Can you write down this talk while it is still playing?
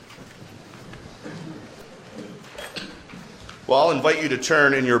Well, I'll invite you to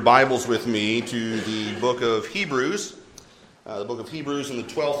turn in your Bibles with me to the book of Hebrews. The book of Hebrews in the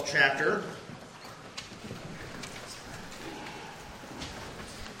 12th chapter.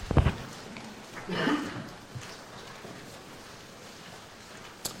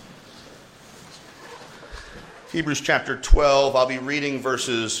 Hebrews chapter 12, I'll be reading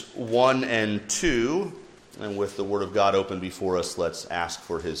verses 1 and 2. And with the Word of God open before us, let's ask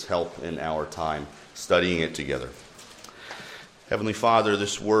for His help in our time studying it together. Heavenly Father,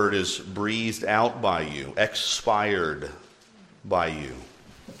 this Word is breathed out by You, expired by You.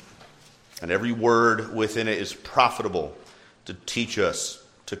 And every word within it is profitable to teach us,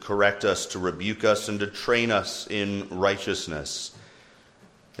 to correct us, to rebuke us, and to train us in righteousness.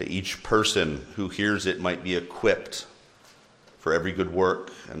 That each person who hears it might be equipped for every good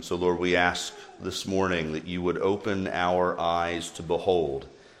work. And so, Lord, we ask this morning that You would open our eyes to behold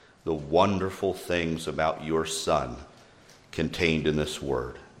the wonderful things about Your Son contained in this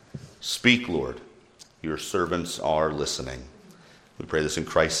word. Speak, Lord. Your servants are listening. We pray this in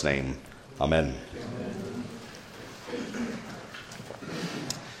Christ's name. Amen.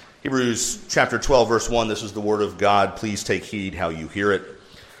 Hebrews chapter 12, verse 1, this is the word of God. Please take heed how you hear it.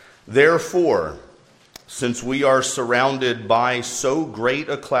 Therefore, since we are surrounded by so great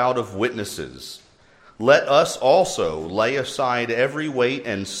a cloud of witnesses, let us also lay aside every weight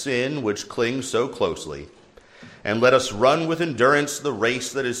and sin which clings so closely, and let us run with endurance the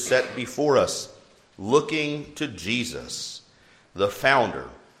race that is set before us, looking to Jesus, the founder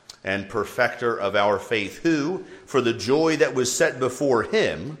and perfecter of our faith, who, for the joy that was set before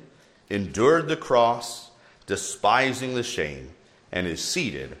Him, endured the cross, despising the shame, and is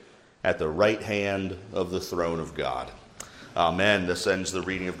seated at the right hand of the throne of God. Amen. This ends the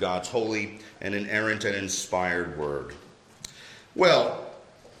reading of God's holy and inerrant and inspired word. Well,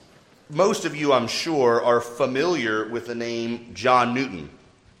 most of you, I'm sure, are familiar with the name John Newton.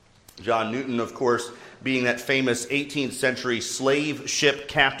 John Newton, of course, being that famous 18th century slave ship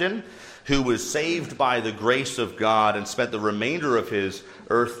captain who was saved by the grace of God and spent the remainder of his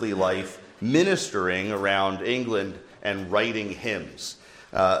earthly life ministering around England and writing hymns.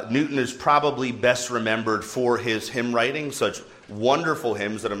 Newton is probably best remembered for his hymn writing, such wonderful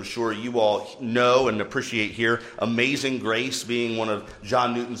hymns that I'm sure you all know and appreciate here. Amazing Grace being one of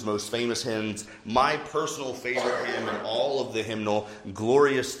John Newton's most famous hymns. My personal favorite hymn in all of the hymnal,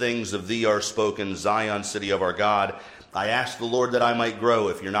 Glorious Things of Thee Are Spoken, Zion, City of Our God. I ask the Lord that I might grow.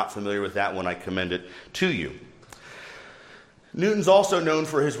 If you're not familiar with that one, I commend it to you. Newton's also known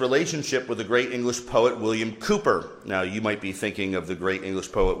for his relationship with the great English poet William Cowper. Now, you might be thinking of the great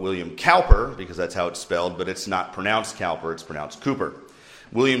English poet William Cowper, because that's how it's spelled, but it's not pronounced Cowper, it's pronounced Cooper.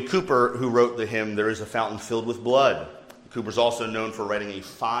 William Cowper, who wrote the hymn, There is a Fountain Filled with Blood. Cowper's also known for writing a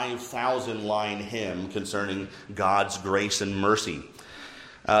 5,000-line hymn concerning God's grace and mercy.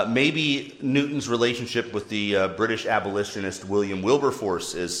 Maybe Newton's relationship with the British abolitionist William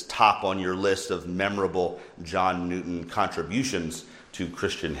Wilberforce is top on your list of memorable John Newton contributions to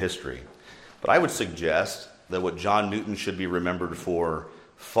Christian history. But I would suggest that what John Newton should be remembered for,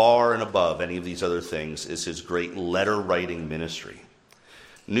 far and above any of these other things, is his great letter-writing ministry.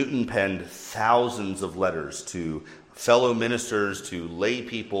 Newton penned thousands of letters to fellow ministers, to lay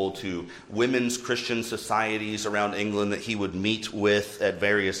people, to women's Christian societies around England that he would meet with at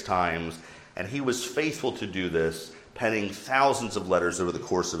various times. And he was faithful to do this, penning thousands of letters over the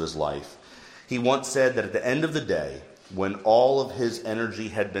course of his life. He once said that at the end of the day, when all of his energy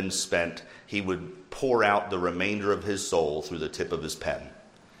had been spent, he would pour out the remainder of his soul through the tip of his pen.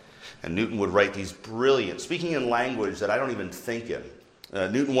 And Newton would write these brilliant, speaking in language that I don't even think in.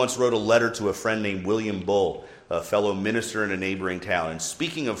 Newton once wrote a letter to a friend named William Bull, a fellow minister in a neighboring town. And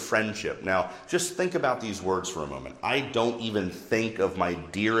speaking of friendship, now just think about these words for a moment. I don't even think of my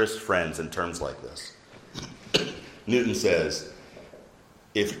dearest friends in terms like this. Newton says,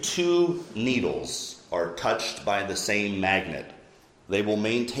 if two needles are touched by the same magnet, they will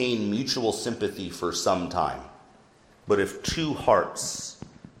maintain mutual sympathy for some time. But if two hearts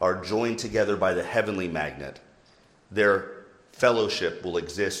are joined together by the heavenly magnet, their fellowship will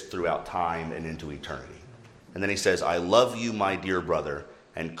exist throughout time and into eternity. And then he says, I love you, my dear brother,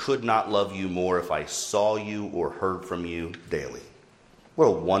 and could not love you more if I saw you or heard from you daily. What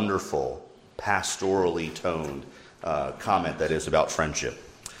a wonderful, pastorally toned comment that is about friendship.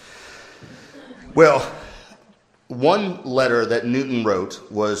 Well, one letter that Newton wrote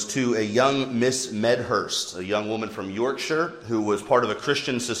was to a young Miss Medhurst, a young woman from Yorkshire who was part of a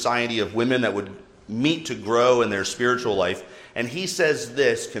Christian society of women that would meet to grow in their spiritual life. And he says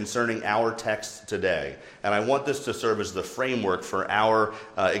this concerning our text today. And I want this to serve as the framework for our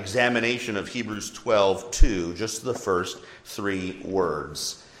examination of Hebrews 12:2, just the first 3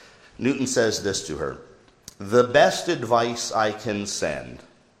 words. Newton says this to her: "The best advice I can send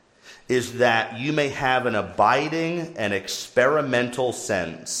is that you may have an abiding and experimental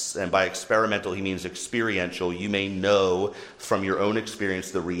sense," and by experimental he means experiential, you may know from your own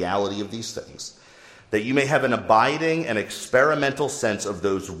experience the reality of these things, "that you may have an abiding and experimental sense of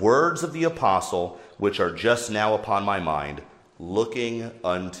those words of the apostle which are just now upon my mind, looking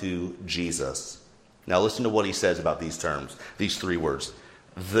unto Jesus." Now listen to what he says about these terms, these 3 words.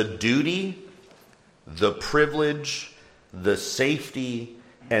 The duty, the privilege, the safety,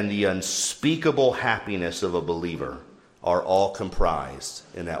 and the unspeakable happiness of a believer are all comprised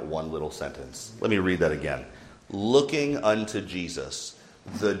in that one little sentence. Let me read that again. Looking unto Jesus.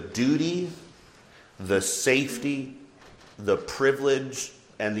 The duty, the safety, the privilege,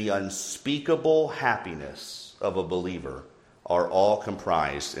 and the unspeakable happiness of a believer are all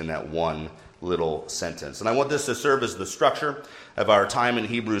comprised in that one little sentence. And I want this to serve as the structure of our time in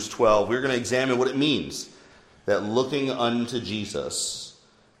Hebrews 12. We're going to examine what it means that looking unto Jesus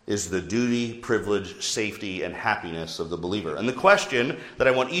is the duty, privilege, safety, and happiness of the believer. And the question that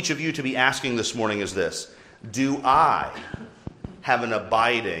I want each of you to be asking this morning is this: do I have an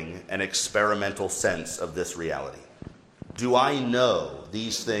abiding and experimental sense of this reality? Do I know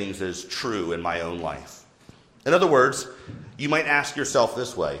these things as true in my own life? In other words, you might ask yourself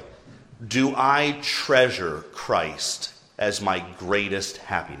this way: do I treasure Christ as my greatest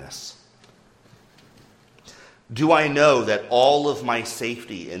happiness? Do I know that all of my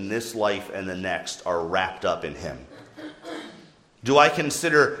safety in this life and the next are wrapped up in him? Do I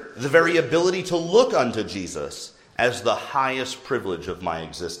consider the very ability to look unto Jesus as the highest privilege of my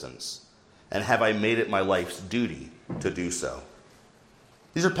existence? And have I made it my life's duty to do so?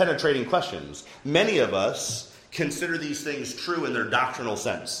 These are penetrating questions. Many of us consider these things true in their doctrinal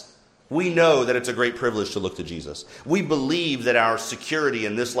sense. We know that it's a great privilege to look to Jesus. We believe that our security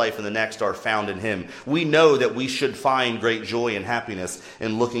in this life and the next are found in him. We know that we should find great joy and happiness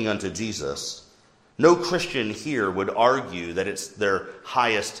in looking unto Jesus. No Christian here would argue that it's their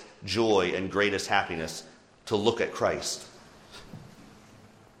highest joy and greatest happiness to look at Christ.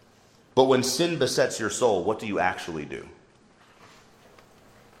 But when sin besets your soul, what do you actually do?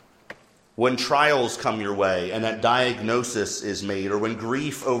 When trials come your way and that diagnosis is made, or when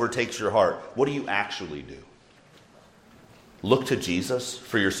grief overtakes your heart, what do you actually do? Look to Jesus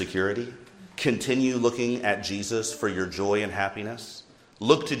for your security? Continue looking at Jesus for your joy and happiness?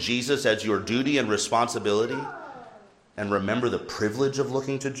 Look to Jesus as your duty and responsibility? And remember the privilege of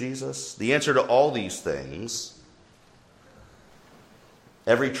looking to Jesus? The answer to all these things,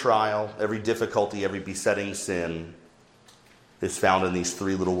 every trial, every difficulty, every besetting sin, is found in these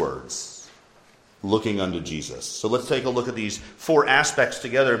 3 little words: looking unto Jesus. So let's take a look at these 4 aspects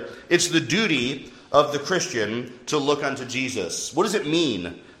together. It's the duty of the Christian to look unto Jesus. What does it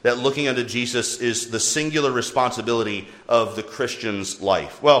mean that looking unto Jesus is the singular responsibility of the Christian's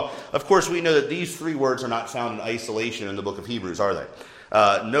life? Well, of course, we know that these 3 words are not found in isolation in the book of Hebrews, are they?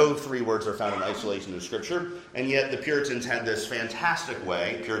 No 3 words are found in isolation in Scripture, and yet the Puritans had this fantastic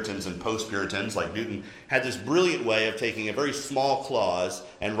way, Puritans and post-Puritans like Newton, had this brilliant way of taking a very small clause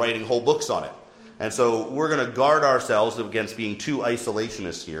and writing whole books on it. And so we're going to guard ourselves against being too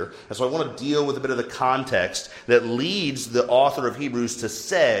isolationist here. And so I want to deal with a bit of the context that leads the author of Hebrews to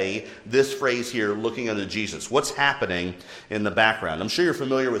say this phrase here, looking unto Jesus. What's happening in the background? I'm sure you're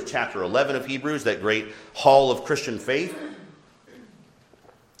familiar with chapter 11 of Hebrews, that great hall of Christian faith.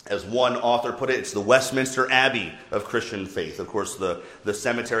 As one author put it, it's the Westminster Abbey of Christian faith. Of course, the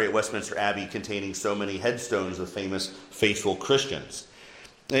cemetery at Westminster Abbey containing so many headstones of famous faithful Christians.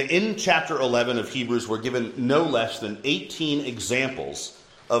 In chapter 11 of Hebrews, we're given no less than 18 examples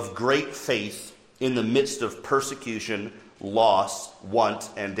of great faith in the midst of persecution, loss, want,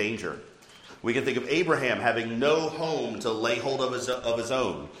 and danger. We can think of Abraham having no home to lay hold of his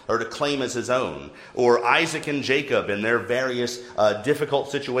own, or to claim as his own. Or Isaac and Jacob in their various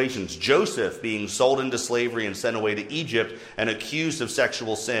difficult situations. Joseph being sold into slavery and sent away to Egypt and accused of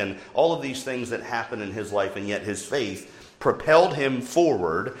sexual sin. All of these things that happened in his life, and yet his faith propelled him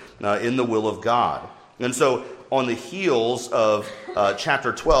forward in the will of God. And so on the heels of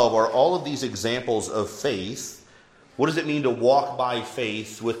chapter 12 are all of these examples of faith. What does it mean to walk by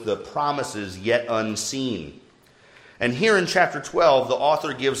faith with the promises yet unseen? And here in chapter 12, the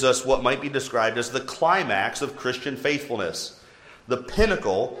author gives us what might be described as the climax of Christian faithfulness, the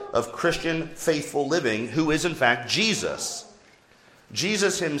pinnacle of Christian faithful living, who is in fact Jesus.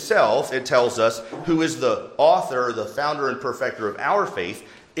 Jesus himself, it tells us, who is the author, the founder and perfecter of our faith,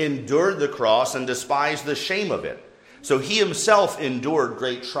 endured the cross and despised the shame of it. So he himself endured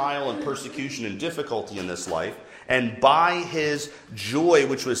great trial and persecution and difficulty in this life, and by his joy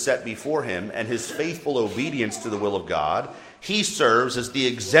which was set before him and his faithful obedience to the will of God, he serves as the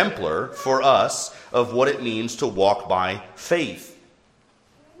exemplar for us of what it means to walk by faith.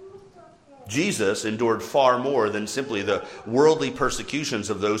 Jesus endured far more than simply the worldly persecutions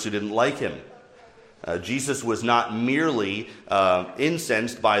of those who didn't like him. Jesus was not merely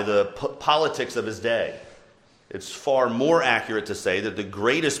incensed by the politics of his day. It's far more accurate to say that the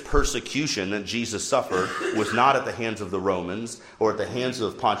greatest persecution that Jesus suffered was not at the hands of the Romans or at the hands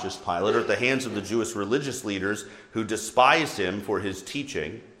of Pontius Pilate or at the hands of the Jewish religious leaders who despised him for his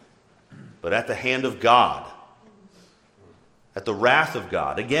teaching, but at the hand of God, at the wrath of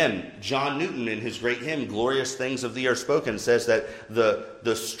God. Again, John Newton in his great hymn, Glorious Things of Thee Are Spoken, says that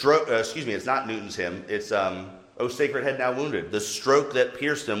the stroke, it's not Newton's hymn, it's O Sacred Head Now Wounded. The stroke that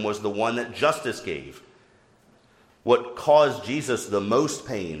pierced him was the one that justice gave. What caused Jesus the most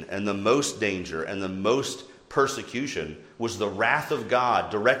pain and the most danger and the most persecution was the wrath of God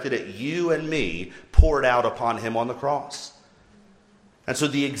directed at you and me, poured out upon him on the cross. And so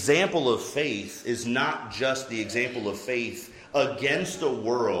the example of faith is not just the example of faith against a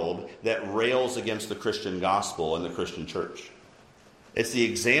world that rails against the Christian gospel and the Christian church. It's the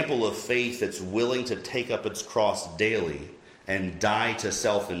example of faith that's willing to take up its cross daily and die to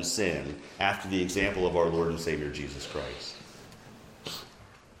self and sin after the example of our Lord and Savior Jesus Christ.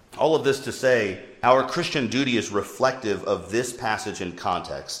 All of this to say, our Christian duty is reflective of this passage in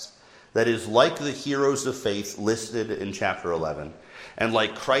context, that is like the heroes of faith listed in chapter 11, and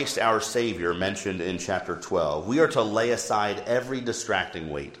like Christ our Savior mentioned in chapter 12. We are to lay aside every distracting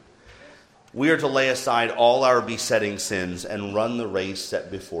weight. We are to lay aside all our besetting sins and run the race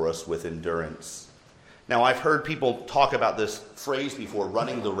set before us with endurance. Now, I've heard people talk about this phrase before,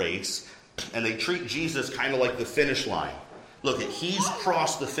 running the race, and they treat Jesus kind of like the finish line. Look, he's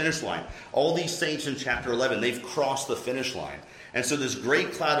crossed the finish line. All these saints in chapter 11, they've crossed the finish line. And so this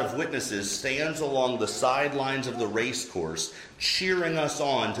great cloud of witnesses stands along the sidelines of the race course, cheering us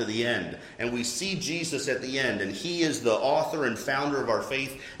on to the end. And we see Jesus at the end, and he is the author and founder of our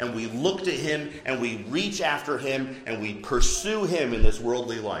faith, and we look to him, and we reach after him, and we pursue him in this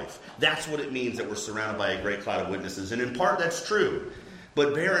worldly life. That's what it means that we're surrounded by a great cloud of witnesses. And in part, that's true.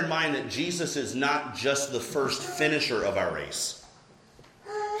 But bear in mind that Jesus is not just the first finisher of our race.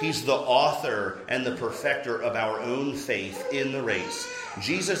 He's the author and the perfecter of our own faith in the race.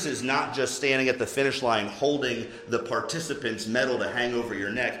 Jesus is not just standing at the finish line holding the participants' medal to hang over your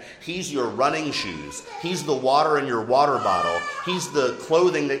neck. He's your running shoes. He's the water in your water bottle. He's the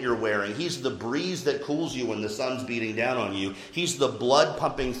clothing that you're wearing. He's the breeze that cools you when the sun's beating down on you. He's the blood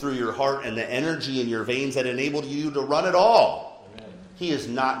pumping through your heart and the energy in your veins that enabled you to run it all. Amen. He is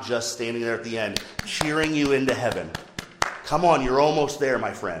not just standing there at the end cheering you into heaven. Come on, you're almost there,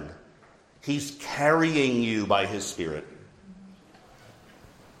 my friend. He's carrying you by his Spirit.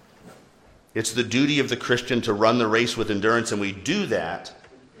 It's the duty of the Christian to run the race with endurance, and we do that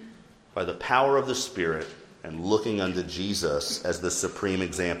by the power of the Spirit and looking unto Jesus as the supreme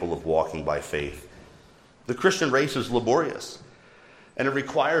example of walking by faith. The Christian race is laborious, and it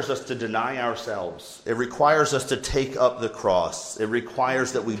requires us to deny ourselves. It requires us to take up the cross. It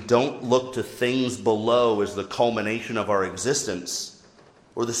requires that we don't look to things below as the culmination of our existence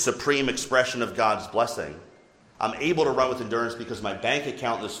or the supreme expression of God's blessing. I'm able to run with endurance because my bank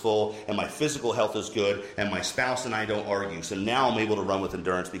account is full and my physical health is good and my spouse and I don't argue. So now I'm able to run with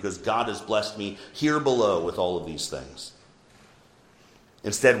endurance because God has blessed me here below with all of these things.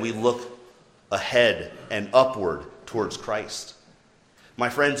 Instead, we look ahead and upward towards Christ. My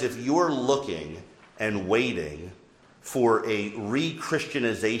friends, if you're looking and waiting for a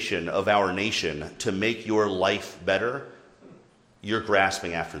re-Christianization of our nation to make your life better, you're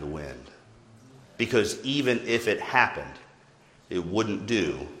grasping after the wind. Because even if it happened, it wouldn't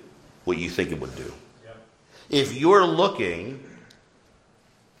do what you think it would do. Yep. If you're looking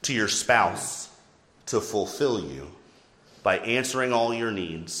to your spouse to fulfill you by answering all your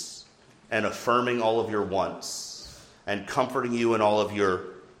needs and affirming all of your wants and comforting you in all of your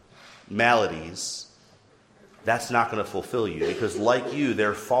maladies, that's not going to fulfill you. Because like you,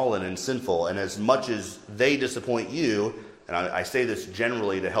 they're fallen and sinful. And as much as they disappoint you, and I say this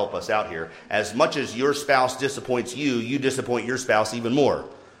generally to help us out here, as much as your spouse disappoints you, you disappoint your spouse even more.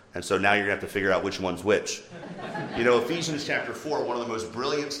 And so now you're going to have to figure out which one's which. You know, Ephesians chapter 4, one of the most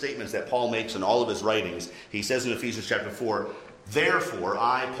brilliant statements that Paul makes in all of his writings, he says in Ephesians chapter 4, Therefore,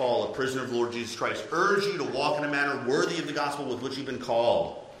 I, Paul, a prisoner of the Lord Jesus Christ, urge you to walk in a manner worthy of the gospel with which you've been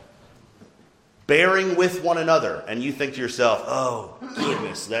called, bearing with one another. And you think to yourself, oh,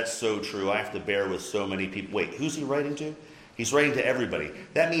 goodness, that's so true. I have to bear with so many people. Wait, who's he writing to? He's writing to everybody.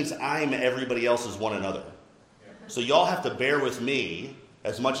 That means I'm everybody else's one another. So y'all have to bear with me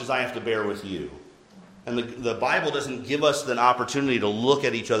as much as I have to bear with you. And the Bible doesn't give us an opportunity to look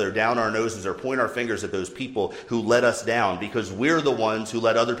at each other down our noses or point our fingers at those people who let us down, because we're the ones who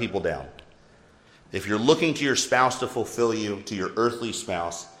let other people down. If you're looking to your spouse to fulfill you, to your earthly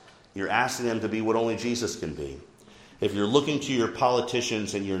spouse, you're asking them to be what only Jesus can be. If you're looking to your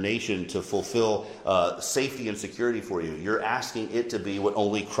politicians and your nation to fulfill safety and security for you, you're asking it to be what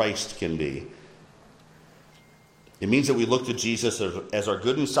only Christ can be. It means that we look to Jesus as our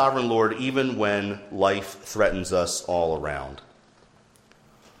good and sovereign Lord even when life threatens us all around.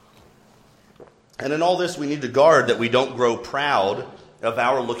 And in all this, we need to guard that we don't grow proud of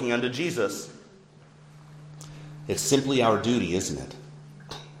our looking unto Jesus. It's simply our duty, isn't it?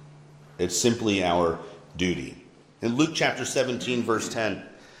 It's simply our duty. In Luke chapter 17, verse 10,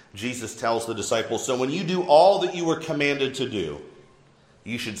 Jesus tells the disciples, so when you do all that you were commanded to do,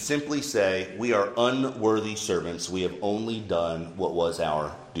 you should simply say, we are unworthy servants. We have only done what was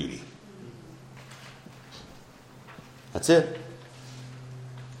our duty. That's it.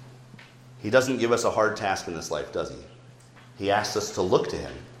 He doesn't give us a hard task in this life, does he? He asks us to look to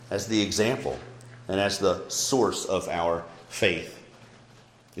him as the example and as the source of our faith.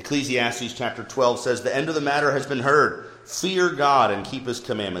 Ecclesiastes chapter 12 says, the end of the matter has been heard. Fear God and keep his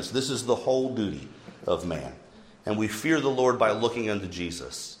commandments. This is the whole duty of man. And we fear the Lord by looking unto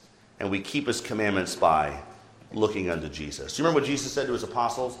Jesus. And we keep his commandments by looking unto Jesus. Do you remember what Jesus said to his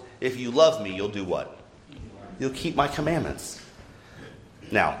apostles? If you love me, you'll do what? You'll keep my commandments.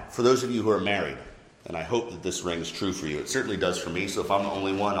 Now, for those of you who are married, and I hope that this rings true for you. It certainly does for me, so if I'm the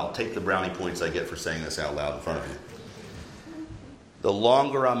only one, I'll take the brownie points I get for saying this out loud in front of you. The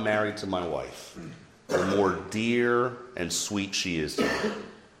longer I'm married to my wife, the more dear and sweet she is to me.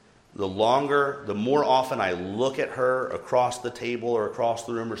 The more often I look at her across the table or across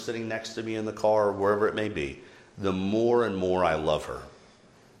the room or sitting next to me in the car or wherever it may be, the more and more I love her.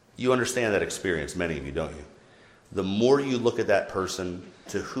 You understand that experience, many of you, don't you? The more you look at that person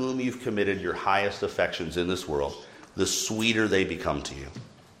to whom you've committed your highest affections in this world, the sweeter they become to you.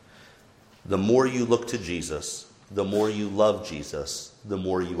 The more you look to Jesus, the more you love Jesus, the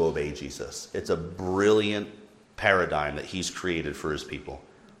more you obey Jesus. It's a brilliant paradigm that he's created for his people.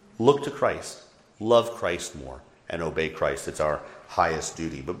 Look to Christ, love Christ more, and obey Christ. It's our highest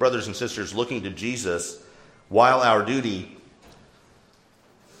duty. But brothers and sisters, looking to Jesus, while our duty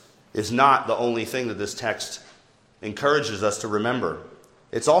is not the only thing that this text encourages us to remember,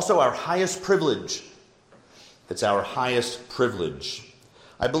 it's also our highest privilege. It's our highest privilege.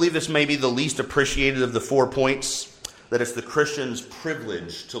 I believe this may be the least appreciated of the 4 points, that it's the Christian's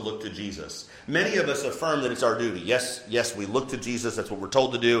privilege to look to Jesus. Many of us affirm that it's our duty. Yes, we look to Jesus. That's what we're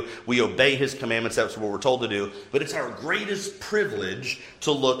told to do. We obey his commandments. That's what we're told to do. But it's our greatest privilege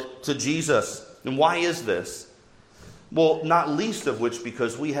to look to Jesus. And why is this? Well, not least of which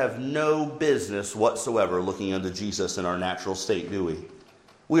because we have no business whatsoever looking unto Jesus in our natural state, do we?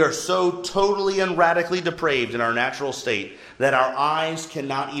 We are so totally and radically depraved in our natural state that our eyes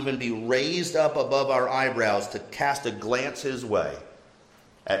cannot even be raised up above our eyebrows to cast a glance his way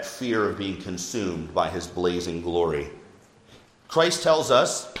at fear of being consumed by his blazing glory. Christ tells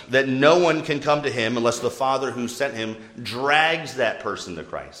us that no one can come to him unless the Father who sent him drags that person to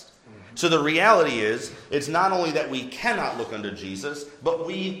Christ. So the reality is, it's not only that we cannot look unto Jesus, but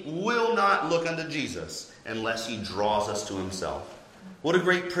we will not look unto Jesus unless he draws us to himself. What a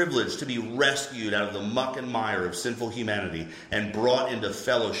great privilege to be rescued out of the muck and mire of sinful humanity and brought into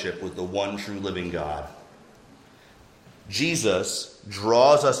fellowship with the one true living God. Jesus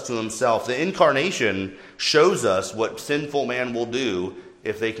draws us to himself. The incarnation shows us what sinful man will do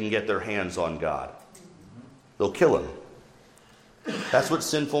if they can get their hands on God. They'll kill him. That's what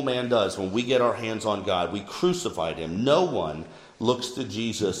sinful man does when we get our hands on God. We crucified him. No one looks to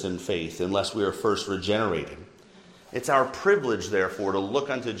Jesus in faith unless we are first regenerated. It's our privilege, therefore, to look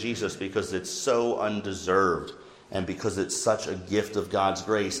unto Jesus because it's so undeserved and because it's such a gift of God's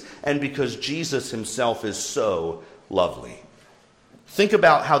grace and because Jesus himself is so lovely. Think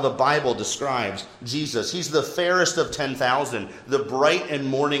about how the Bible describes Jesus. He's the fairest of 10,000, the bright and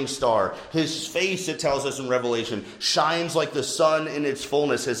morning star. His face, it tells us in Revelation, shines like the sun in its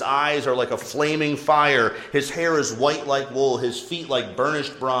fullness. His eyes are like a flaming fire. His hair is white like wool, his feet like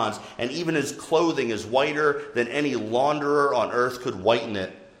burnished bronze, and even his clothing is whiter than any launderer on earth could whiten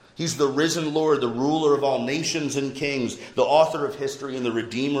it. He's the risen Lord, the ruler of all nations and kings, the author of history and the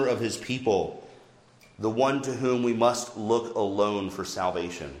redeemer of his people, the one to whom we must look alone for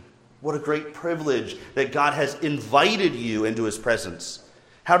salvation. What a great privilege that God has invited you into his presence.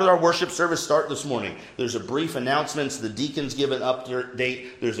 How did our worship service start this morning? There's a brief announcement. The deacons give an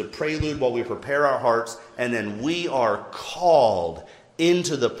update. There's a prelude while we prepare our hearts. And then we are called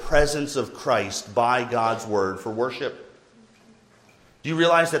into the presence of Christ by God's word for worship. Do you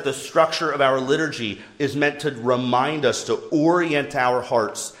realize that the structure of our liturgy is meant to remind us to orient our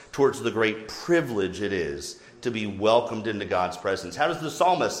hearts towards the great privilege it is to be welcomed into God's presence? How does the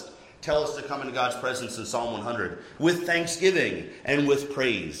psalmist tell us to come into God's presence in Psalm 100? With thanksgiving and with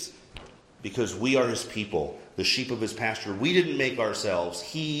praise, because we are his people, the sheep of his pasture. We didn't make ourselves.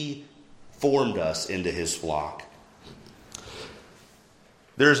 He formed us into his flock.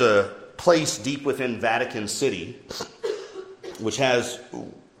 There's a place deep within Vatican City which has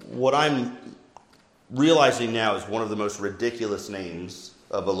what I'm realizing now is one of the most ridiculous names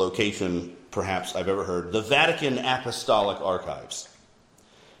of a location perhaps I've ever heard: the Vatican Apostolic Archives.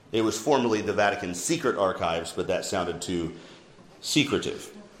 It was formerly the Vatican Secret Archives, but that sounded too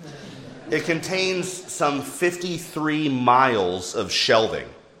secretive. It contains some 53 miles of shelving,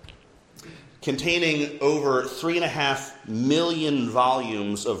 containing over 3.5 million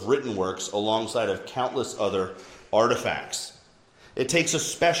volumes of written works alongside of countless other artifacts. It takes a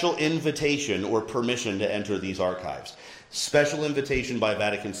special invitation or permission to enter these archives. Special invitation by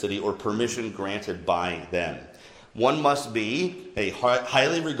Vatican City or permission granted by them. One must be a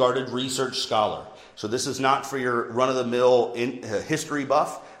highly regarded research scholar. So this is not for your run-of-the-mill history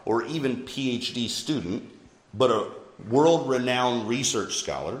buff or even PhD student, but a world-renowned research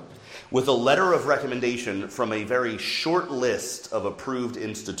scholar with a letter of recommendation from a very short list of approved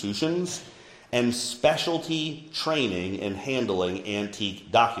institutions and specialty training in handling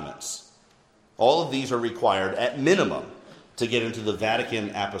antique documents. All of these are required at minimum to get into the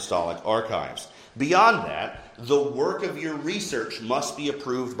Vatican Apostolic Archives. Beyond that, the work of your research must be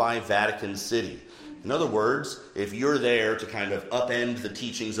approved by Vatican City. In other words, if you're there to kind of upend the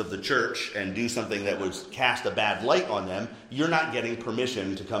teachings of the church and do something that would cast a bad light on them, you're not getting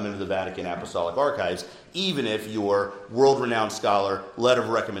permission to come into the Vatican Apostolic Archives, even if you're world-renowned scholar, letter of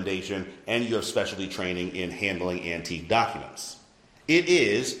recommendation, and you have specialty training in handling antique documents. It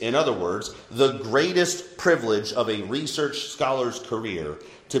is, in other words, the greatest privilege of a research scholar's career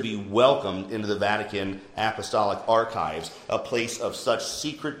to be welcomed into the Vatican Apostolic Archives, a place of such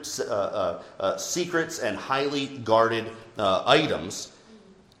secrets and highly guarded items.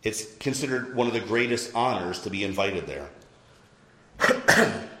 It's considered one of the greatest honors to be invited there.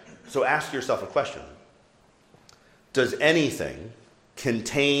 So ask yourself a question. Does anything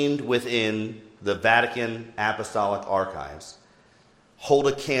contained within the Vatican Apostolic Archives hold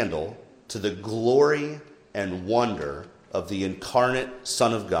a candle to the glory and wonder of the incarnate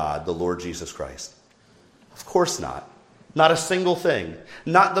Son of God, the Lord Jesus Christ? Of course not. Not a single thing.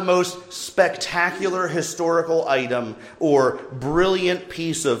 Not the most spectacular historical item or brilliant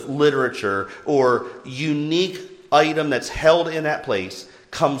piece of literature or unique item that's held in that place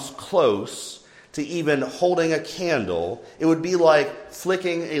comes close to even holding a candle. It would be like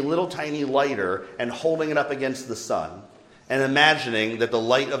flicking a little tiny lighter and holding it up against the sun and imagining that the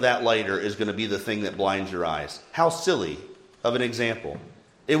light of that lighter is going to be the thing that blinds your eyes. How silly of an example.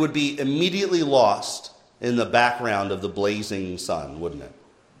 It would be immediately lost in the background of the blazing sun, wouldn't it?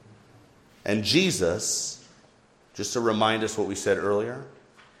 And Jesus, just to remind us what we said earlier,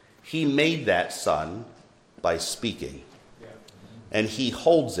 he made that sun by speaking. And he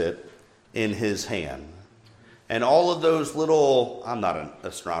holds it in his hand. And all of those little, I'm not an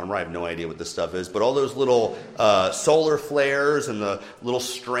astronomer, I have no idea what this stuff is, but all those little solar flares and the little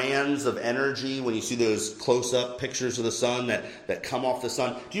strands of energy, when you see those close-up pictures of the sun that come off the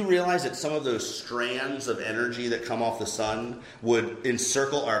sun, do you realize that some of those strands of energy that come off the sun would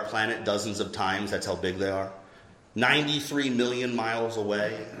encircle our planet dozens of times? That's how big they are. 93 million miles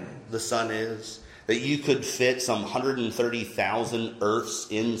away the sun is. That you could fit some 130,000 Earths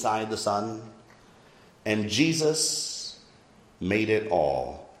inside the sun. And Jesus made it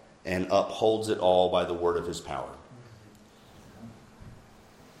all and upholds it all by the word of his power.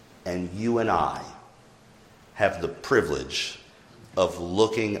 And you and I have the privilege of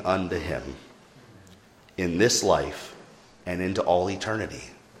looking unto him in this life and into all eternity.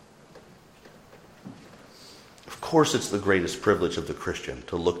 Of course, it's the greatest privilege of the Christian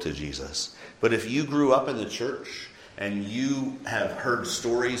to look to Jesus. But if you grew up in the church and you have heard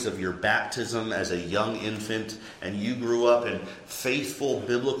stories of your baptism as a young infant, and you grew up in faithful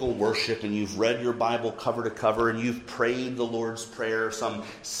biblical worship, and you've read your Bible cover to cover, and you've prayed the Lord's Prayer some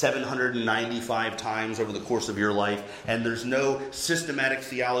 795 times over the course of your life, and there's no systematic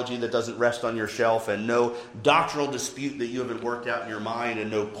theology that doesn't rest on your shelf, and no doctrinal dispute that you haven't worked out in your mind, and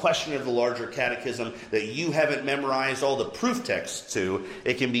no question of the larger catechism that you haven't memorized all the proof texts to,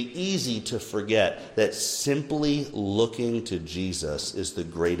 it can be easy to forget that simply looking to Jesus is the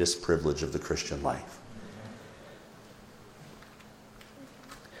greatest privilege of the Christian life.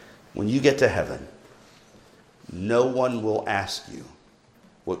 When you get to heaven, no one will ask you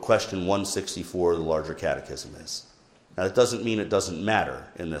what question 164 of the larger catechism is. Now, that doesn't mean it doesn't matter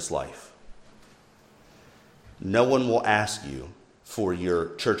in this life. No one will ask you for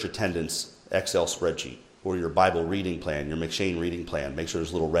your church attendance Excel spreadsheet or your Bible reading plan, your McShane reading plan. Make sure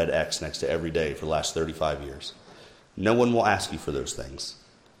there's a little red X next to every day for the last 35 years. No one will ask you for those things.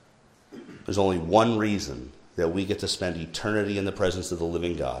 There's only one reason that we get to spend eternity in the presence of the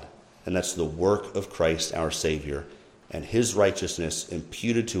living God, and that's the work of Christ our Savior and his righteousness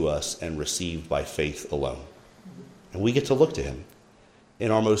imputed to us and received by faith alone. And we get to look to him.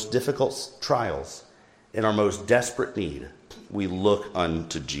 In our most difficult trials, in our most desperate need, we look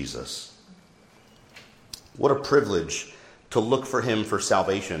unto Jesus. What a privilege to look for him for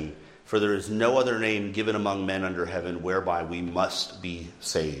salvation, for there is no other name given among men under heaven whereby we must be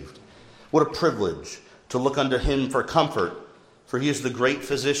saved. What a privilege to look unto him for comfort, for he is the great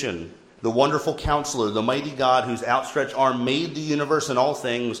physician, the wonderful counselor, the mighty God whose outstretched arm made the universe and all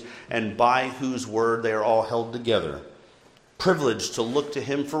things, and by whose word they are all held together. Privilege to look to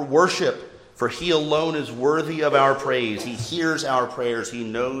him for worship, for he alone is worthy of our praise. He hears our prayers, he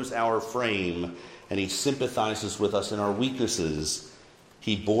knows our frame, and he sympathizes with us in our weaknesses.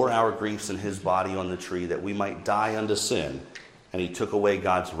 He bore our griefs in his body on the tree that we might die unto sin, and he took away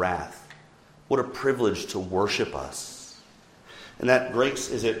God's wrath. What a privilege to worship us. And that great,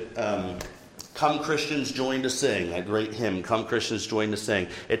 is it, Come Christians Join to Sing, that great hymn, Come Christians Join to Sing.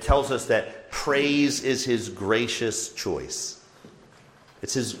 It tells us that praise is his gracious choice.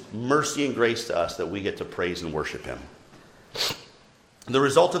 It's his mercy and grace to us that we get to praise and worship him. The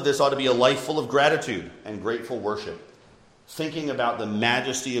result of this ought to be a life full of gratitude and grateful worship. Thinking about the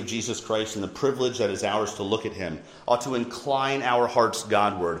majesty of Jesus Christ and the privilege that is ours to look at him ought to incline our hearts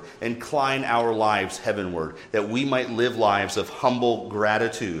Godward, incline our lives heavenward, that we might live lives of humble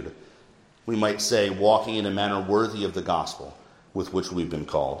gratitude. We might say, walking in a manner worthy of the gospel with which we've been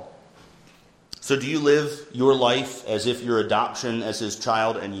called. So do you live your life as if your adoption as his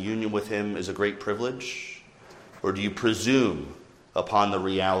child and union with him is a great privilege? Or do you presume upon the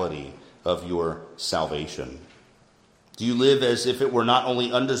reality of your salvation? Do you live as if it were not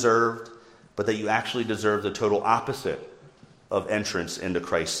only undeserved, but that you actually deserve the total opposite of entrance into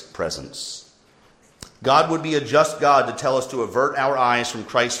Christ's presence? God would be a just God to tell us to avert our eyes from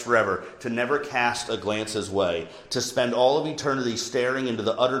Christ forever, to never cast a glance his way, to spend all of eternity staring into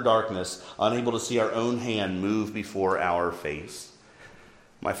the utter darkness, unable to see our own hand move before our face.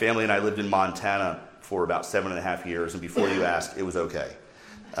 My family and I lived in Montana for about 7.5 years, and before you ask, it was okay.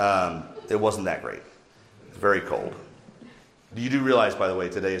 It wasn't that great. It was very cold. You do realize, by the way,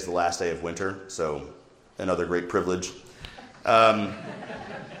 today is the last day of winter, so another great privilege.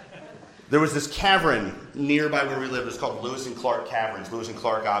 There was this cavern nearby where we lived. It's called Lewis and Clark Caverns. Lewis and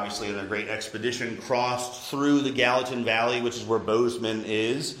Clark, obviously, in a great expedition, crossed through the Gallatin Valley, which is where Bozeman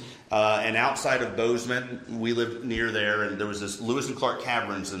is. And outside of Bozeman, we lived near there, and there was this Lewis and Clark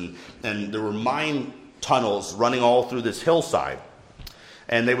Caverns, and there were mine tunnels running all through this hillside.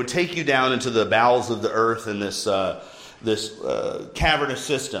 And they would take you down into the bowels of the earth in this cavernous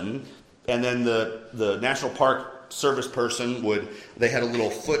system, and then the National Park Service person they had a little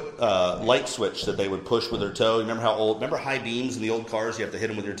foot light switch that they would push with their toe. Remember high beams in the old cars? You have to hit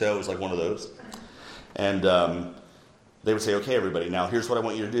them with your toe. It was like one of those. And they would say, okay, everybody, now here's what I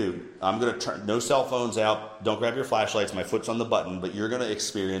want you to do. I'm going to turn, no cell phones out. Don't grab your flashlights. My foot's on the button, but you're going to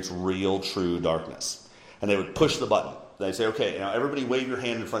experience real, true darkness. And they would push the button. They'd say, okay, now everybody wave your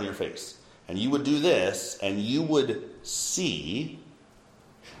hand in front of your face. And you would do this, and you would see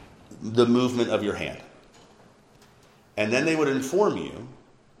the movement of your hand. And then they would inform you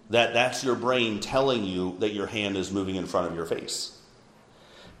that that's your brain telling you that your hand is moving in front of your face.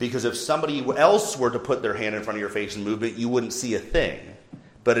 Because if somebody else were to put their hand in front of your face and move it, you wouldn't see a thing.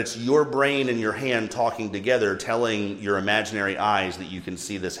 But it's your brain and your hand talking together, telling your imaginary eyes that you can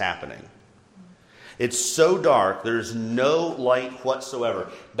see this happening. It's so dark, there's no light whatsoever.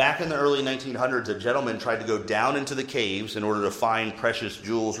 Back in the early 1900s, a gentleman tried to go down into the caves in order to find precious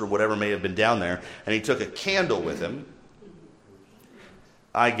jewels or whatever may have been down there, and he took a candle with him.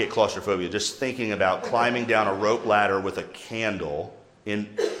 I get claustrophobia just thinking about climbing down a rope ladder with a candle.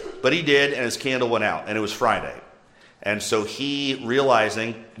 But he did, and his candle went out, and it was Friday. And so he,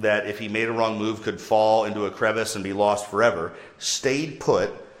 realizing that if he made a wrong move, could fall into a crevice and be lost forever, stayed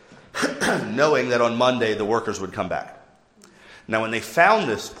put, knowing that on Monday the workers would come back. Now, when they found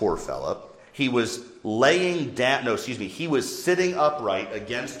this poor fella, he was he was sitting upright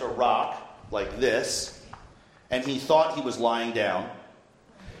against a rock like this, and he thought he was lying down.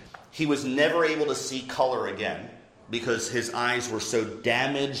 He was never able to see color again because his eyes were so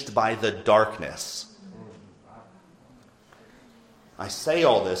damaged by the darkness. I say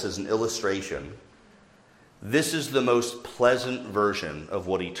all this as an illustration. This is the most pleasant version of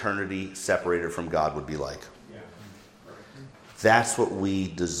what eternity separated from God would be like. That's what we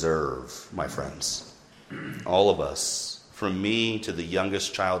deserve, my friends. All of us, from me to the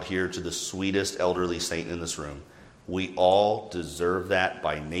youngest child here to the sweetest elderly saint in this room, we all deserve that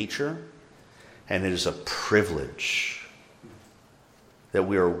by nature, and it is a privilege that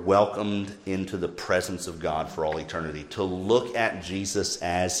we are welcomed into the presence of God for all eternity, to look at Jesus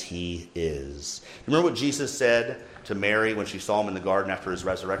as he is. Remember what Jesus said to Mary when she saw him in the garden after his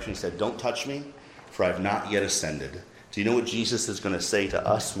resurrection? He said, "Don't touch me, for I have not yet ascended." Do you know what Jesus is going to say to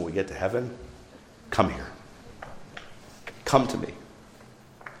us when we get to heaven? Come here. Come to me.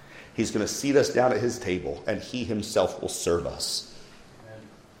 He's going to seat us down at his table, and he himself will serve us.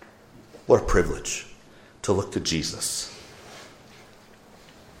 What a privilege to look to Jesus.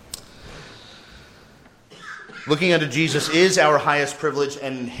 Looking unto Jesus is our highest privilege,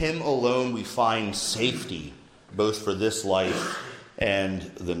 and in him alone we find safety, both for this life and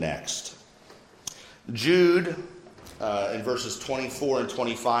the next. Jude, in verses 24 and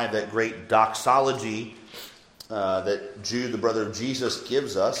 25, that great doxology that Jude, the brother of Jesus,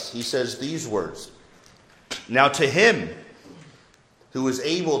 gives us, he says these words: "Now to him who is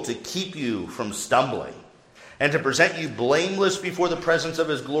able to keep you from stumbling and to present you blameless before the presence of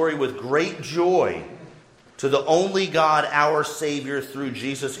his glory with great joy, to the only God, our Savior, through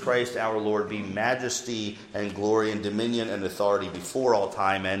Jesus Christ our Lord, be majesty and glory and dominion and authority before all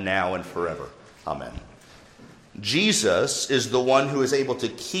time and now and forever. Amen." Jesus is the one who is able to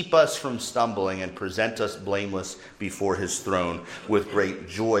keep us from stumbling and present us blameless before his throne with great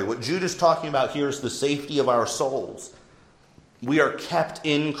joy. What Jude is talking about here is the safety of our souls. We are kept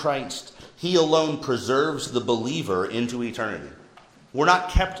in Christ. He alone preserves the believer into eternity. We're not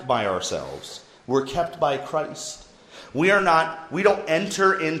kept by ourselves. We're kept by Christ. We don't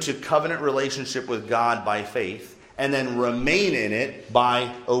enter into covenant relationship with God by faith and then remain in it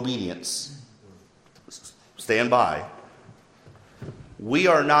by obedience. Stand by. We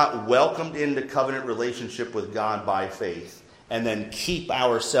are not welcomed into covenant relationship with God by faith and then keep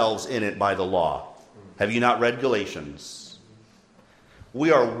ourselves in it by the law. Have you not read Galatians?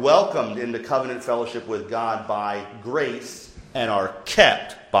 We are welcomed into covenant fellowship with God by grace and are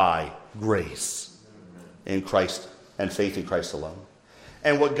kept by grace in Christ and faith in Christ alone.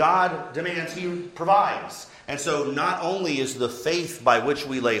 And what God demands, he provides. And so not only is the faith by which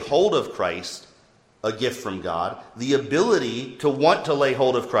we lay hold of Christ a gift from God, the ability to want to lay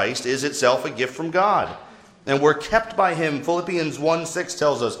hold of Christ is itself a gift from God. And we're kept by him. Philippians 1:6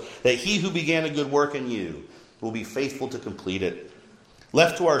 tells us that he who began a good work in you will be faithful to complete it.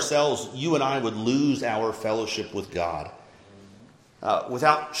 Left to ourselves, you and I would lose our fellowship with God.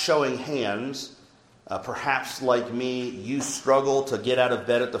 Without showing hands, perhaps like me, you struggle to get out of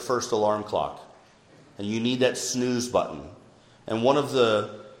bed at the first alarm clock. And you need that snooze button. And one of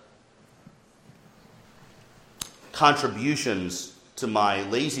the contributions to my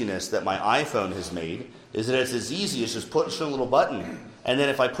laziness that my iPhone has made is that it's as easy as just pushing a little button. And then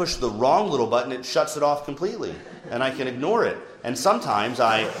if I push the wrong little button, it shuts it off completely. And I can ignore it. And sometimes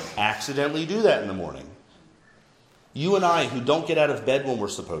I accidentally do that in the morning. You and I, who don't get out of bed when we're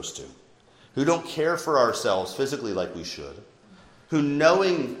supposed to, who don't care for ourselves physically like we should, who,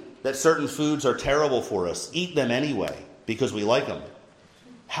 knowing that certain foods are terrible for us, eat them anyway because we like them.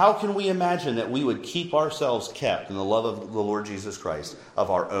 How can we imagine that we would keep ourselves kept in the love of the Lord Jesus Christ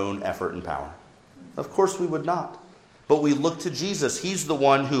of our own effort and power? Of course we would not. But we look to Jesus. He's the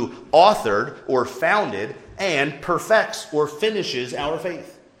one who authored or founded and perfects or finishes our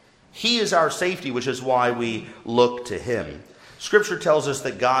faith. He is our safety, which is why we look to him. Scripture tells us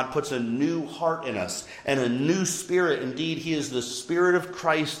that God puts a new heart in us and a new spirit. Indeed, he is the Spirit of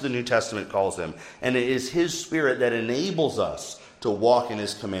Christ, the New Testament calls him. And it is his Spirit that enables us to walk in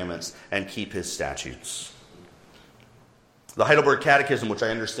his commandments and keep his statutes. The Heidelberg Catechism, which I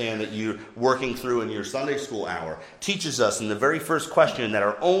understand that you're working through in your Sunday school hour, teaches us in the very first question that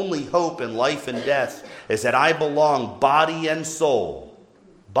our only hope in life and death is that I belong body and soul,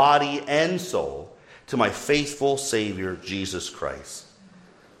 to my faithful Savior, Jesus Christ.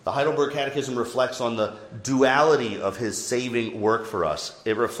 The Heidelberg Catechism reflects on the duality of his saving work for us.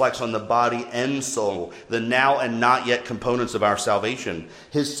 It reflects on the body and soul, the now and not yet components of our salvation.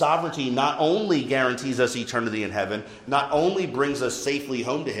 His sovereignty not only guarantees us eternity in heaven, not only brings us safely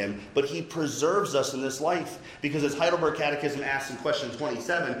home to him, but he preserves us in this life. Because as Heidelberg Catechism asks in question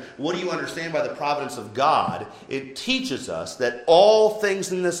 27, what do you understand by the providence of God? It teaches us that all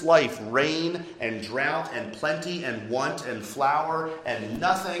things in this life, rain and drought and plenty and want and flower and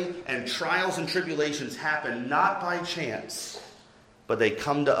nothing, and trials and tribulations happen not by chance, but they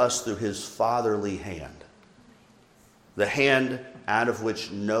come to us through his fatherly hand. The hand out of which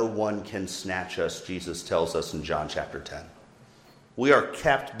no one can snatch us, Jesus tells us in John chapter 10. We are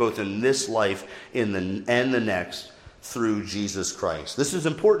kept both in this life and the next through Jesus Christ. This is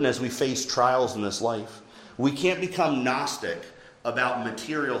important as we face trials in this life. We can't become Gnostic about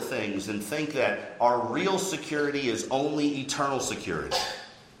material things and think that our real security is only eternal security.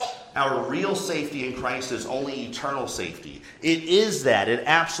 Our real safety in Christ is only eternal safety. It is that. It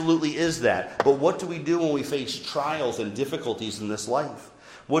absolutely is that. But what do we do when we face trials and difficulties in this life?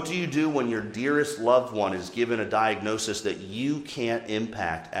 What do you do when your dearest loved one is given a diagnosis that you can't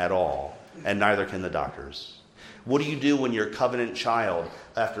impact at all, and neither can the doctors? What do you do when your covenant child,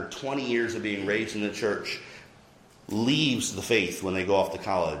 after 20 years of being raised in the church, leaves the faith when they go off to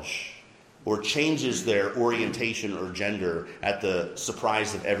college? Or changes their orientation or gender at the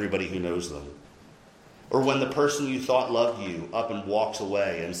surprise of everybody who knows them? Or when the person you thought loved you up and walks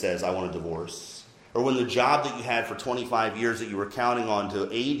away and says, I want a divorce? Or when the job that you had for 25 years that you were counting on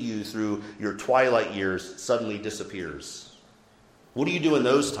to aid you through your twilight years suddenly disappears? What do you do in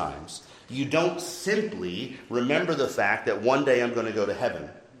those times? You don't simply remember the fact that one day I'm going to go to heaven.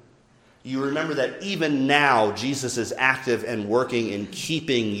 You remember that even now, Jesus is active and working in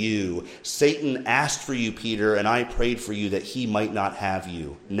keeping you. Satan asked for you, Peter, and I prayed for you that he might not have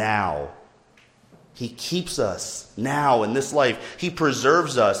you. Now. He keeps us now in this life. He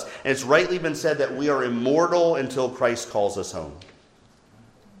preserves us. And it's rightly been said that we are immortal until Christ calls us home.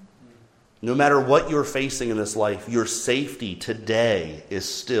 No matter what you're facing in this life, your safety today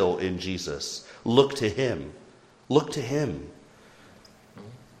is still in Jesus. Look to him. Look to him.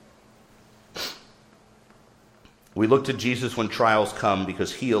 We look to Jesus when trials come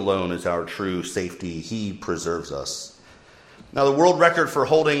because he alone is our true safety. He preserves us. Now, the world record for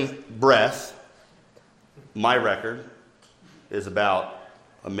holding breath, my record, is about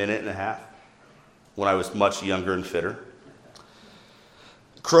a minute and a half when I was much younger and fitter.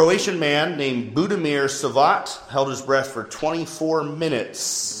 A Croatian man named Budimir Savat held his breath for 24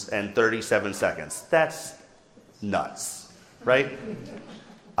 minutes and 37 seconds. That's nuts, right?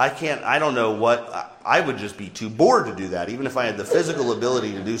 I don't know what, I would just be too bored to do that, even if I had the physical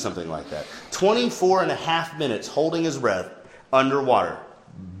ability to do something like that. 24 and a half minutes holding his breath underwater.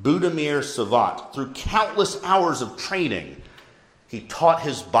 Budimir Savat, through countless hours of training, he taught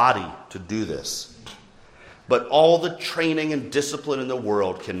his body to do this. But all the training and discipline in the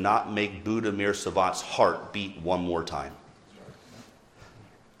world cannot make Budimir Savat's heart beat one more time.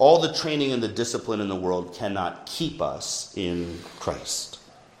 All the training and the discipline in the world cannot keep us in Christ.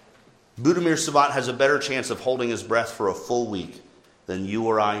 Budimir Savat has a better chance of holding his breath for a full week than you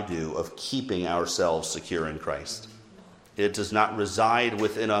or I do of keeping ourselves secure in Christ. It does not reside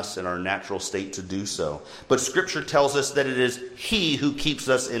within us in our natural state to do so. But Scripture tells us that it is he who keeps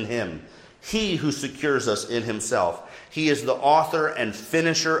us in him. He who secures us in himself. He is the author and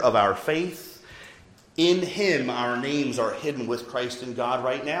finisher of our faith. In him our names are hidden with Christ in God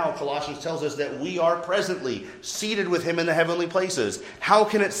right now. Colossians tells us that we are presently seated with him in the heavenly places. How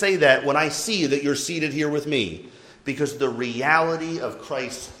can it say that when I see that you're seated here with me? Because the reality of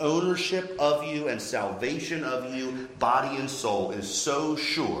Christ's ownership of you and salvation of you, body and soul, is so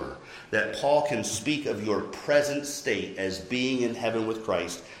sure that Paul can speak of your present state as being in heaven with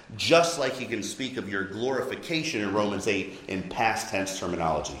Christ, just like he can speak of your glorification in Romans 8 in past tense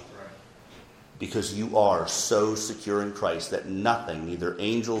terminology. Because you are so secure in Christ that nothing, neither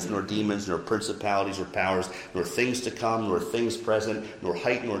angels nor demons, nor principalities or powers, nor things to come, nor things present, nor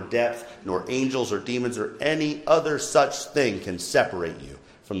height nor depth, nor angels or demons or any other such thing can separate you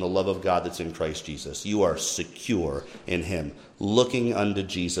from the love of God that's in Christ Jesus. You are secure in him. Looking unto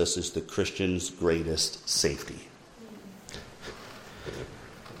Jesus is the Christian's greatest safety.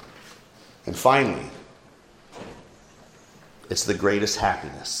 And finally, It's the greatest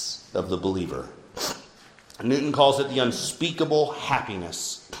happiness of the believer. Newton calls it the unspeakable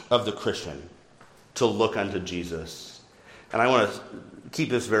happiness of the Christian to look unto Jesus. And I want to keep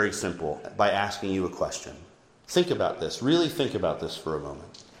this very simple by asking you a question. Think about this. Really think about this for a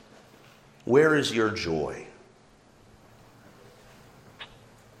moment. Where is your joy?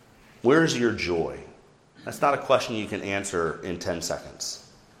 Where is your joy? That's not a question you can answer in 10 seconds.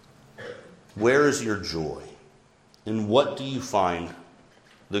 Where is your joy? In what do you find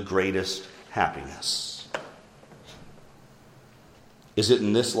the greatest happiness? Is it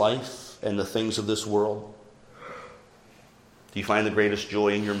in this life and the things of this world? Do you find the greatest joy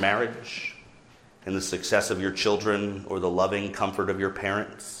in your marriage, in the success of your children, or the loving comfort of your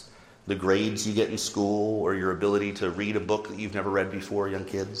parents, the grades you get in school, or your ability to read a book that you've never read before, young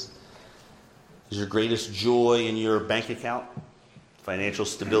kids? Is your greatest joy in your bank account, financial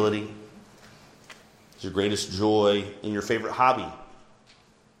stability? Is your greatest joy in your favorite hobby?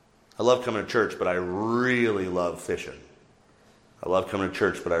 I love coming to church, but I really love fishing. I love coming to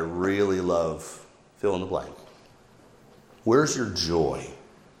church, but I really love fill in the blank. Where's your joy?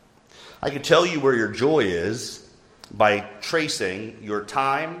 I can tell you where your joy is by tracing your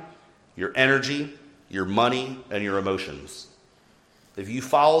time, your energy, your money, and your emotions. If you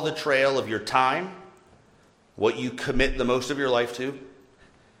follow the trail of your time, what you commit the most of your life to,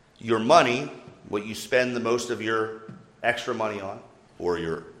 your money, what you spend the most of your extra money on,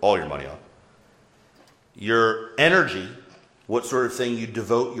 or all your money on, your energy, what sort of thing you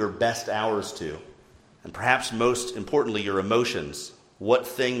devote your best hours to, and perhaps most importantly, your emotions. What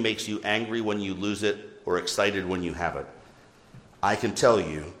thing makes you angry when you lose it or excited when you have it? I can tell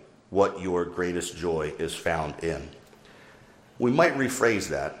you what your greatest joy is found in. We might rephrase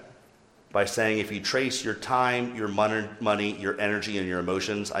that by saying if you trace your time, your money, your energy, and your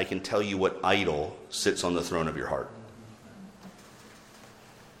emotions, I can tell you what idol sits on the throne of your heart.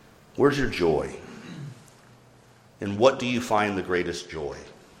 Where's your joy? And what do you find the greatest joy?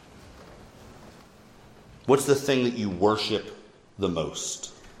 What's the thing that you worship the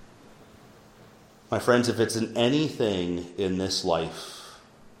most? My friends, if it's in anything in this life,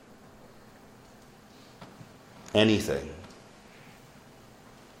 anything,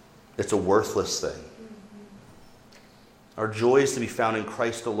 it's a worthless thing. Our joy is to be found in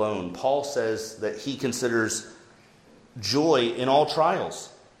Christ alone. Paul says that he considers joy in all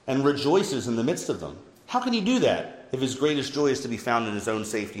trials and rejoices in the midst of them. How can he do that if his greatest joy is to be found in his own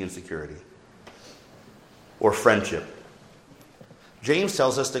safety and security? Or friendship. James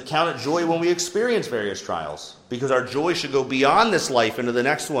tells us to count it joy when we experience various trials, because our joy should go beyond this life into the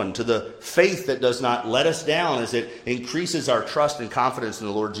next one, to the faith that does not let us down as it increases our trust and confidence in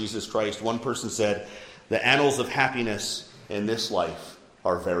the Lord Jesus Christ. One person said, the annals of happiness in this life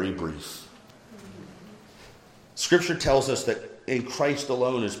are very brief. Scripture tells us that in Christ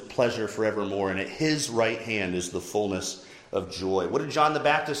alone is pleasure forevermore, and at his right hand is the fullness of joy. What did John the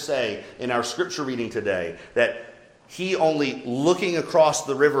Baptist say in our scripture reading today? That he only looking across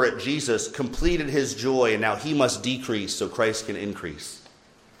the river at Jesus completed his joy, and now he must decrease so Christ can increase.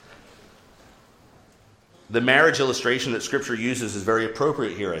 The marriage illustration that Scripture uses is very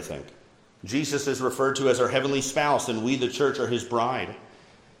appropriate here, I think. Jesus is referred to as our heavenly spouse, and we, the church, are his bride.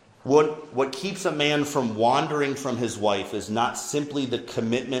 What keeps a man from wandering from his wife is not simply the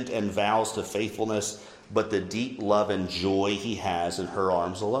commitment and vows to faithfulness, but the deep love and joy he has in her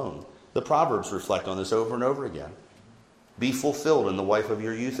arms alone. The Proverbs reflect on this over and over again. Be fulfilled in the wife of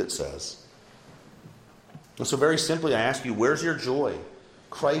your youth, it says. And so very simply, I ask you, where's your joy?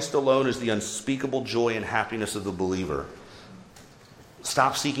 Christ alone is the unspeakable joy and happiness of the believer.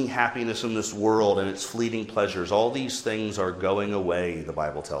 Stop seeking happiness in this world and its fleeting pleasures. All these things are going away, the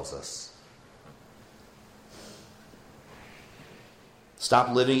Bible tells us.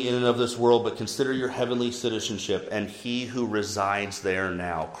 Stop living in and of this world, but consider your heavenly citizenship and he who resides there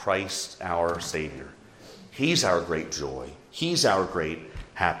now, Christ our Savior. He's our great joy. He's our great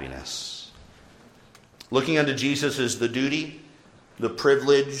happiness. Looking unto Jesus is the duty, the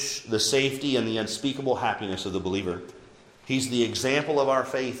privilege, the safety, and the unspeakable happiness of the believer. He's the example of our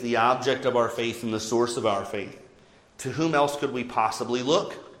faith, the object of our faith, and the source of our faith. To whom else could we possibly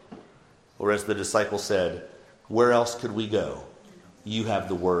look? Or as the disciple said, where else could we go? You have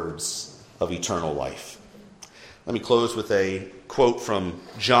the words of eternal life. Let me close with a quote from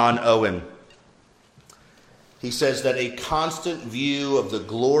John Owen. He says that a constant view of the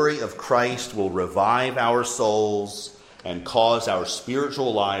glory of Christ will revive our souls and cause our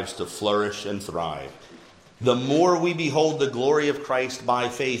spiritual lives to flourish and thrive. The more we behold the glory of Christ by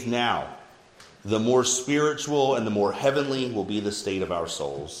faith now, the more spiritual and the more heavenly will be the state of our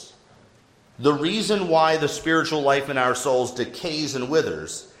souls. The reason why the spiritual life in our souls decays and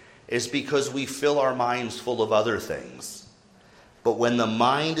withers is because we fill our minds full of other things. But when the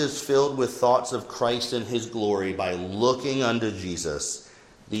mind is filled with thoughts of Christ and his glory by looking unto Jesus,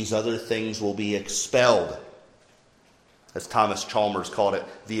 these other things will be expelled. As Thomas Chalmers called it,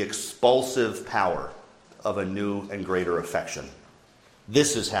 the expulsive power of a new and greater affection.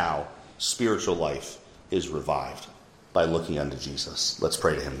 This is how spiritual life is revived, by looking unto Jesus. Let's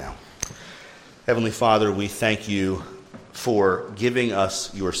pray to him now. Heavenly Father, we thank you for giving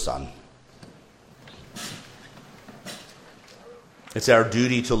us your Son. It's our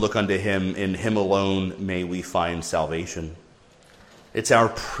duty to look unto him. In him alone may we find salvation. It's our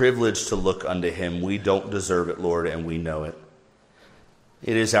privilege to look unto him. We don't deserve it, Lord, and we know it.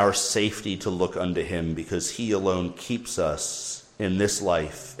 It is our safety to look unto him because he alone keeps us in this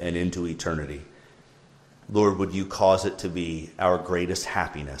life and into eternity. Lord, would you cause it to be our greatest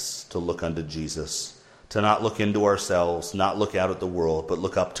happiness to look unto Jesus, to not look into ourselves, not look out at the world, but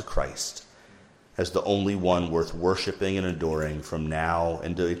look up to Christ as the only one worth worshiping and adoring from now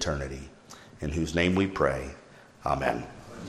into eternity, in whose name we pray. Amen.